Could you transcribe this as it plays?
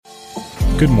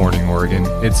Good morning, Oregon.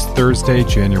 It's Thursday,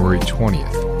 January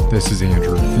 20th. This is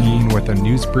Andrew Thien with a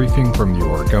news briefing from the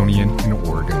Oregonian and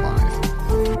Oregon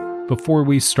Live. Before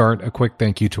we start, a quick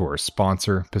thank you to our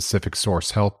sponsor, Pacific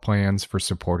Source Health Plans, for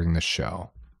supporting the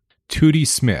show. Tootie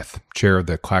Smith, chair of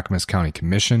the Clackamas County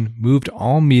Commission, moved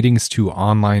all meetings to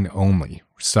online only,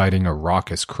 citing a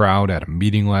raucous crowd at a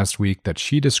meeting last week that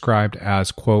she described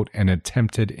as, quote, an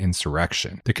attempted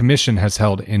insurrection. The commission has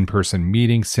held in-person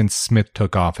meetings since Smith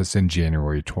took office in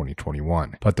January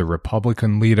 2021, but the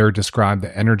Republican leader described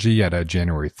the energy at a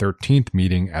January 13th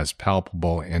meeting as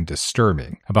palpable and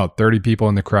disturbing. About 30 people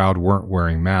in the crowd weren't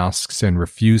wearing masks and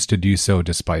refused to do so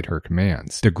despite her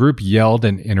commands. The group yelled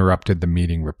and interrupted the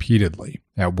meeting repeatedly,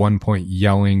 at one point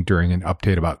yelling during an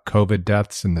update about COVID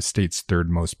deaths in the state's third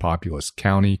most populous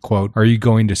county, quote, "Are you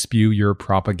going to spew your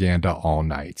propaganda all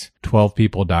night?" 12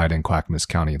 people died in Clackamas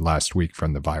County last week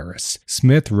from the virus.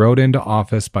 Smith rode into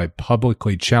office by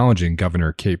publicly challenging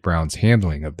Governor Kate Brown's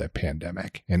handling of the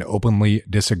pandemic and openly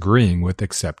disagreeing with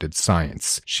accepted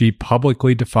science. She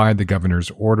publicly defied the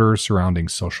governor's order surrounding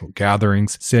social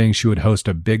gatherings, saying she would host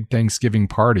a big Thanksgiving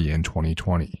party in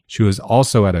 2020. She was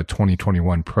also at a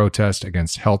 2021 protest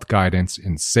against health guidance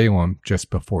in Salem just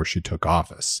before she took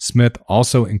office. Smith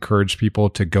also encouraged people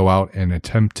to go out and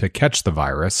attempt to catch the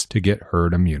virus to get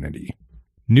herd immunity.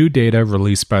 New data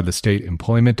released by the State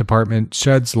Employment Department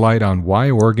sheds light on why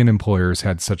Oregon employers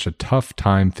had such a tough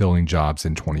time filling jobs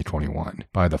in 2021.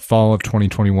 By the fall of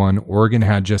 2021, Oregon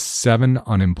had just 7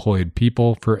 unemployed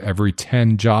people for every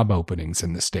 10 job openings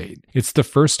in the state. It's the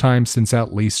first time since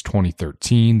at least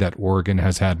 2013 that Oregon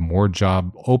has had more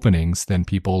job openings than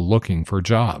people looking for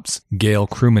jobs. Gail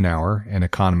Krumenauer, an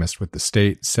economist with the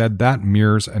state, said that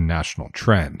mirrors a national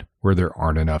trend, where there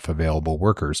aren't enough available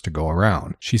workers to go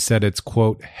around. She said it's,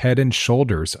 quote, head and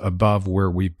shoulders above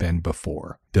where we've been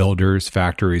before. Builders,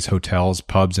 factories, hotels,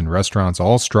 pubs, and restaurants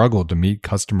all struggled to meet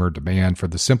customer demand for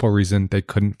the simple reason they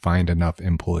couldn't find enough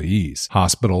employees.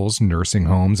 Hospitals, nursing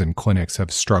homes, and clinics have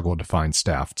struggled to find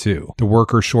staff too. The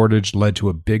worker shortage led to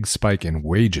a big spike in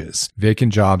wages.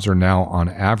 Vacant jobs are now on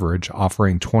average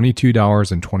offering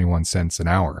 $22.21 an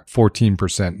hour,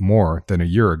 14% more than a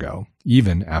year ago,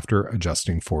 even after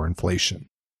adjusting for inflation.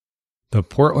 The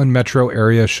Portland metro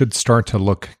area should start to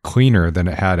look cleaner than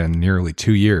it had in nearly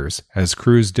 2 years, as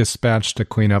crews dispatched to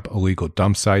clean up illegal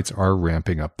dump sites are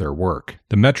ramping up their work.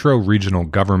 The Metro Regional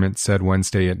Government said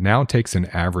Wednesday it now takes an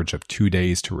average of 2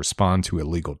 days to respond to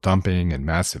illegal dumping and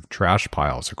massive trash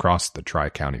piles across the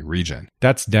Tri-County region.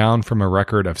 That's down from a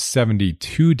record of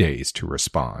 72 days to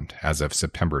respond as of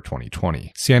September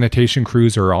 2020. Sanitation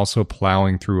crews are also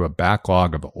plowing through a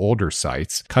backlog of older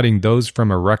sites, cutting those from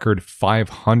a record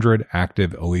 500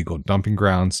 active illegal dumping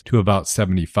grounds to about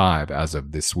 75 as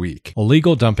of this week.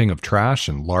 Illegal dumping of trash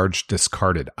and large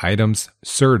discarded items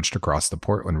surged across the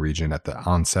Portland region at the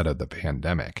onset of the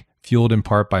pandemic, fueled in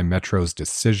part by Metro's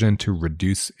decision to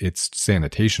reduce its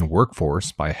sanitation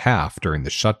workforce by half during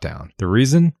the shutdown. The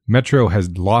reason? Metro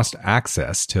has lost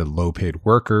access to low-paid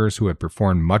workers who had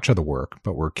performed much of the work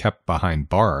but were kept behind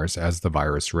bars as the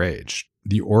virus raged.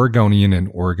 The Oregonian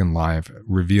and Oregon Live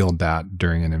revealed that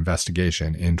during an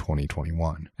investigation in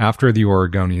 2021. After the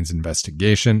Oregonian's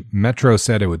investigation, Metro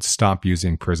said it would stop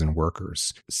using prison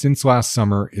workers. Since last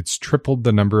summer, it's tripled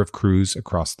the number of crews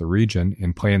across the region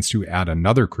and plans to add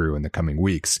another crew in the coming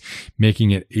weeks,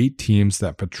 making it 8 teams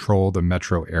that patrol the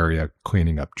metro area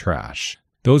cleaning up trash.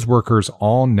 Those workers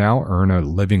all now earn a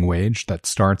living wage that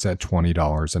starts at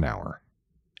 $20 an hour.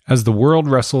 As the world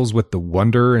wrestles with the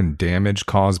wonder and damage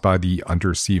caused by the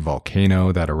undersea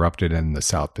volcano that erupted in the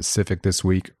South Pacific this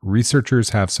week, researchers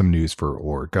have some news for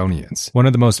Oregonians. One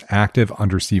of the most active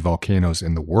undersea volcanoes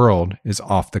in the world is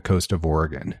off the coast of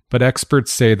Oregon, but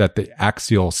experts say that the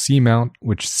Axial Seamount,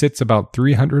 which sits about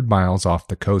 300 miles off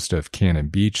the coast of Cannon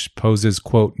Beach, poses,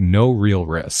 quote, no real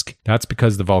risk. That's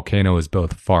because the volcano is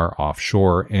both far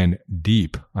offshore and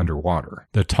deep underwater.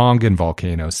 The Tongan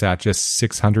volcano sat just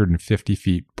 650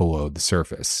 feet below the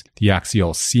surface. The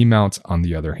Axial Seamount, on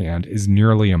the other hand, is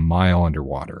nearly a mile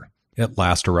underwater. It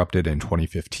last erupted in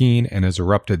 2015 and has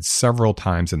erupted several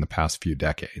times in the past few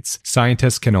decades.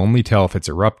 Scientists can only tell if it's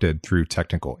erupted through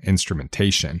technical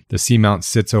instrumentation. The seamount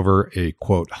sits over a,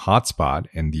 quote, hotspot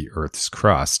in the Earth's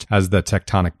crust. As the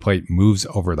tectonic plate moves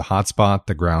over the hotspot,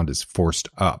 the ground is forced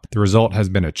up. The result has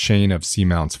been a chain of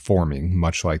seamounts forming,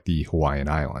 much like the Hawaiian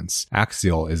Islands.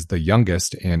 Axial is the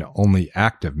youngest and only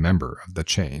active member of the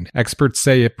chain. Experts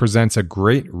say it presents a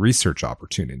great research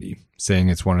opportunity, saying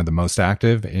it's one of the most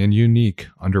active and unique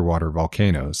underwater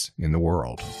volcanoes in the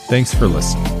world. Thanks for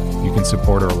listening. You can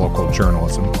support our local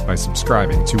journalism by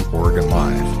subscribing to Oregon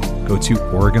Live. Go to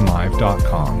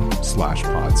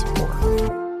OregonLive.com/pod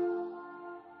support.